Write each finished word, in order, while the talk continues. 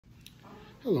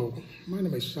Hello, my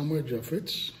name is Samuel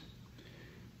Japhets.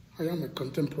 I am a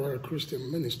contemporary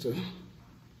Christian minister.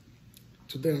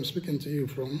 Today I'm speaking to you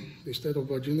from the state of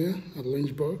Virginia at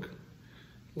Lynchburg,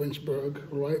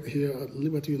 right here at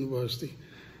Liberty University.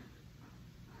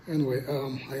 Anyway,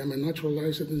 I am a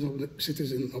naturalized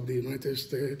citizen of the United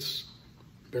States,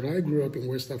 but I grew up in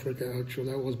West Africa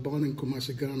actually. I was born in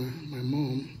Kumasi, Ghana. My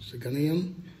mom is a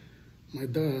Ghanaian. My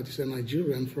dad is a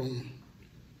Nigerian from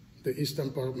the eastern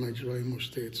part of Nigeria, Imo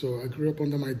State. So I grew up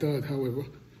under my dad, however,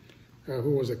 who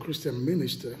was a Christian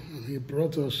minister, and he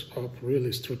brought us up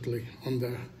really strictly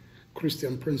under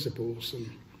Christian principles and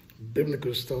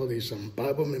biblical studies and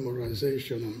Bible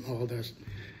memorization and all that.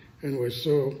 Anyway,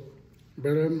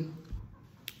 but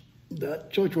that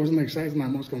church wasn't exciting, I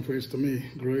must confess, to me,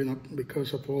 growing up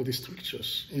because of all the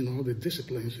strictures, all the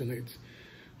disciplines in it.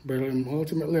 But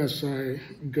ultimately, as I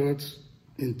got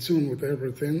in tune with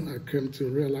everything, I came to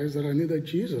realize that I needed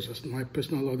Jesus as my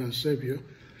personal Lord and Savior.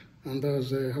 And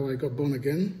that's how I got born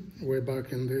again, way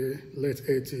back in the late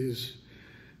 80s.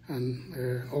 And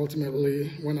ultimately,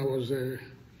 when I was an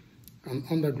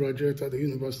undergraduate at the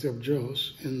University of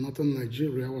Jos in northern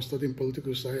Nigeria, I was studying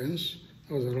political science.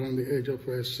 I was around the age of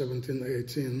 17,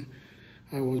 18.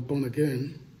 I was born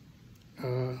again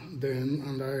then,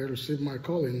 and I received my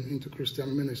calling into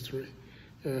Christian ministry,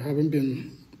 having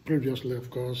been previously,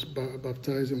 of course,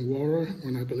 baptized in water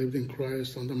when I believed in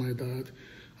Christ under my dad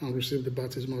and received the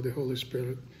baptism of the Holy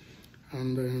Spirit.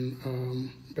 And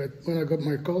then, but when I got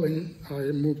my calling,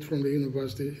 I moved from the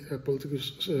University of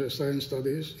Political Science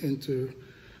Studies into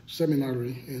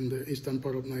seminary in the eastern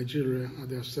part of Nigeria at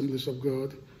the Assemblies of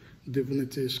God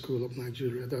Divinity School of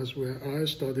Nigeria. That's where I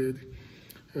studied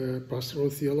pastoral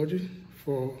theology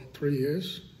for 3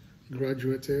 years,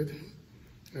 graduated.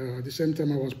 At the same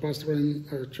time, I was pastoring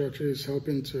churches,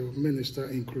 helping to minister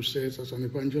in crusades as an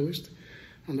evangelist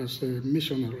and as a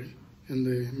missionary in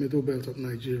the middle belt of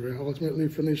Nigeria. I ultimately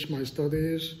finished my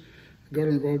studies, got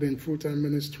involved in full-time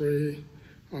ministry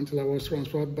until I was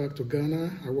transferred back to Ghana.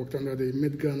 I worked under the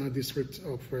Mid-Ghana district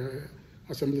of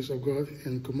Assemblies of God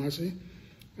in Kumasi.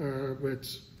 But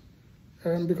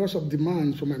because of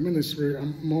demand for my ministry,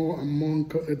 among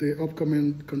the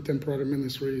upcoming contemporary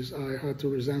ministries, I had to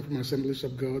resign from Assemblies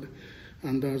of God,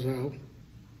 and that's how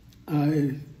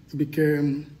I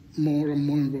became more and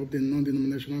more involved in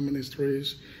non-denominational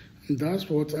ministries. And that's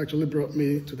what actually brought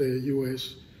me to the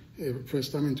U.S.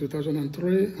 First time in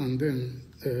 2003, and then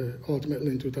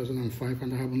ultimately in 2005,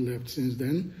 and I haven't left since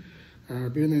then.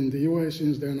 I've been in the U.S.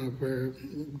 since then.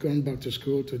 I've gone back to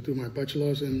school to do my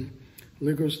bachelor's in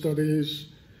legal studies,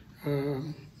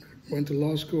 went to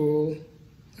law school.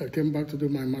 I came back to do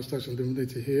my master's in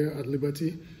divinity here at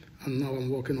Liberty, and now I'm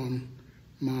working on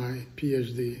my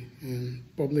PhD in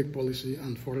public policy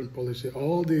and foreign policy.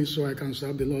 All this so I can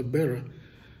serve the Lord better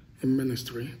in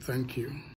ministry. Thank you.